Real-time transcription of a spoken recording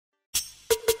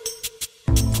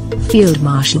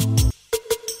Fieldmarshal.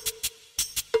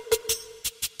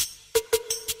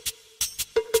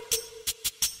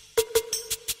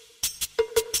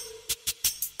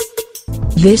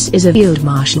 This is a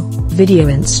Fieldmarshal video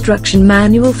instruction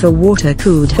manual for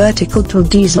water-cooled vertical throttle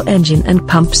diesel engine and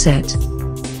pump set.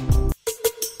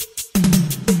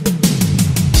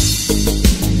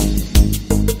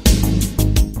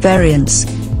 Variants: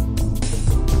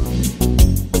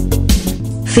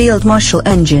 Fieldmarshal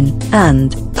engine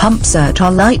and pump set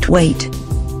are lightweight.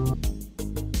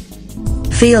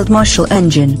 Fieldmarshal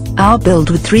engine, our build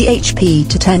with 3 HP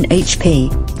to 10 HP.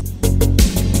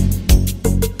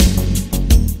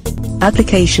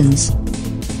 Applications: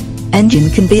 engine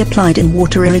can be applied in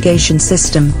water irrigation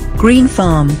system, green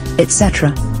farm,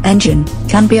 etc. Engine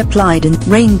can be applied in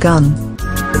rain gun.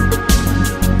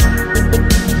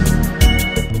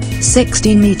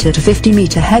 16 meter to 50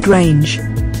 meter head range.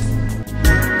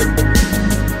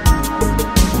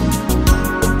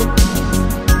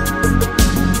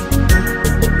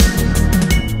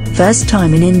 First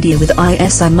time in India with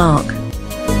ISI mark.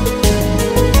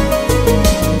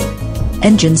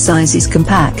 Engine size is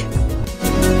compact.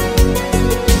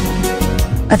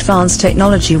 Advanced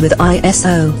technology with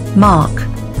ISO mark.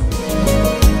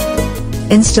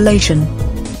 Installation: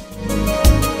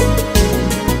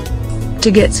 to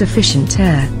get sufficient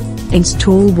air,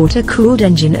 install water-cooled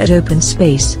engine at open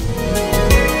space.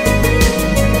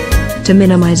 To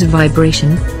minimize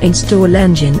vibration, install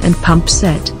engine and pump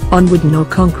set on wooden or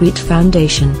concrete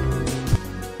foundation.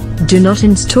 Do not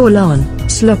install on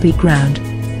sloppy ground.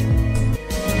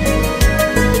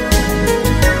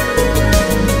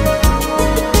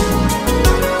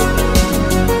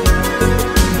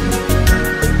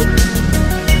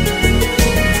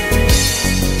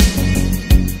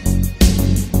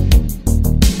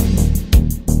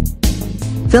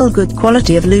 Fill good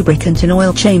quality of lubricant in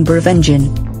oil chamber of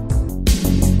engine.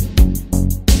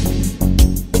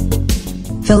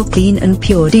 Fill clean and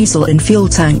pure diesel in fuel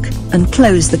tank, and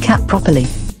close the cap properly.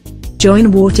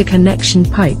 Join water connection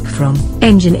pipe from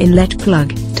engine inlet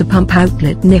plug to pump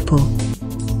outlet nipple.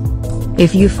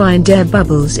 If you find air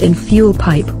bubbles in fuel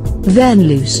pipe, then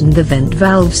loosen the vent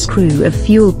valve screw of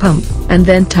fuel pump, and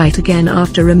then tight again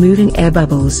after removing air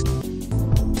bubbles.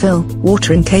 Fill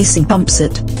water in casing pump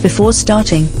set before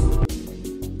starting.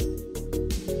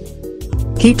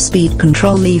 Keep speed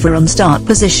control lever on start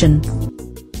position.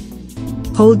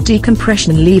 Hold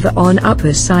decompression lever on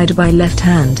upper side by left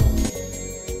hand.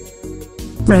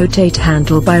 Rotate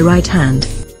handle by right hand.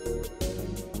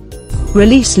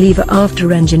 Release lever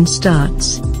after engine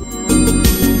starts.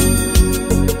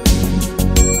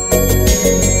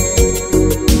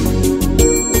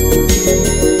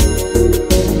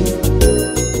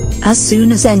 As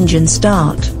soon as engine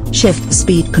start, shift the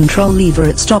speed control lever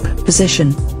at stop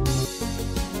position.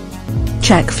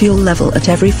 Check fuel level at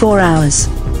every 4 hours.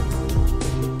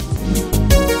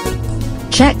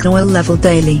 Check oil level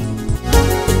daily.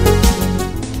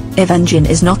 If engine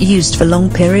is not used for long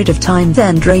period of time,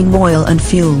 then drain oil and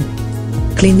fuel.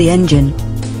 Clean the engine.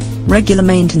 Regular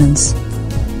maintenance.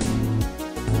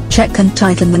 Check and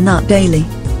tighten the nut daily.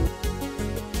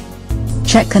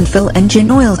 Check and fill engine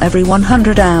oil every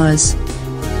 100 hours.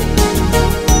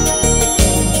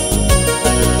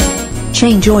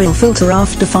 Change oil filter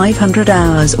after 500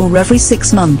 hours or every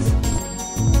 6 months.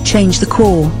 Change the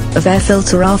core of air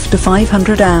filter after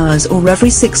 500 hours or every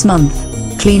 6 months.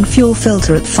 Clean fuel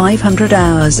filter at 500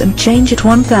 hours and change at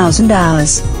 1000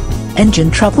 hours. Engine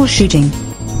troubleshooting.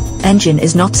 Engine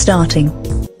is not starting.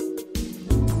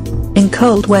 In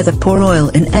cold weather, pour oil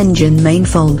in engine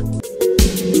manifold.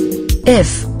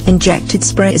 If injected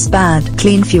spray is bad,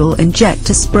 clean fuel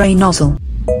injector spray nozzle.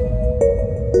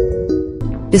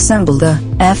 Disassemble the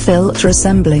air filter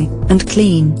assembly, and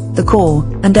clean the core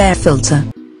and air filter.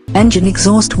 Engine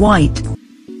exhaust white.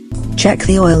 Check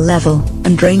the oil level,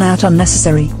 and drain out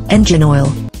unnecessary engine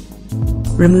oil.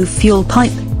 Remove fuel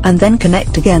pipe, and then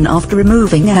connect again after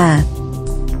removing air.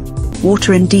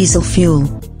 Water in diesel fuel.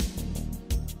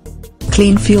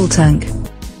 Clean fuel tank.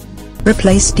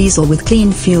 Replace diesel with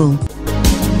clean fuel.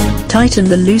 Tighten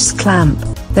the loose clamp,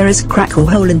 there is crack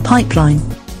or hole in pipeline.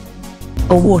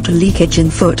 Or water leakage in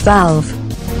foot valve.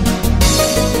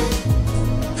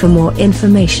 For more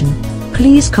information,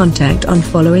 please contact on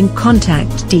following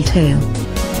contact detail.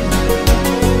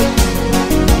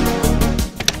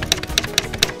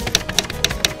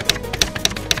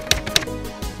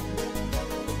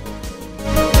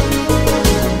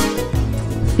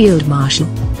 Fieldmarshal.